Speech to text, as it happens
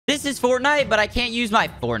this is Fortnite, but I can't use my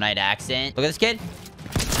Fortnite accent. Look at this kid.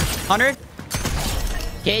 100.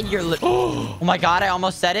 Kid, you're oh my god, I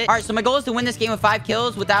almost said it. All right, so my goal is to win this game with 5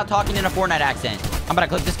 kills without talking in a Fortnite accent. I'm about to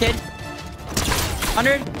clip this kid.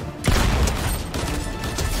 100.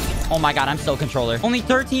 Oh my god, I'm so controller. Only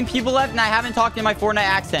 13 people left, and I haven't talked in my Fortnite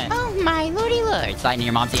accent. Oh my lordy lord. Slide in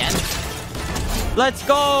your mom's DM. Let's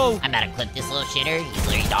go. I'm about to clip this little shitter. He's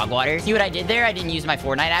literally dog water. See what I did there? I didn't use my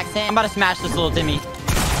Fortnite accent. I'm about to smash this little Timmy.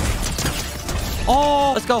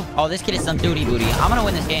 Oh, let's go. Oh, this kid is some duty booty. I'm gonna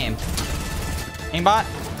win this game. Aimbot.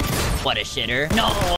 What a shitter. No.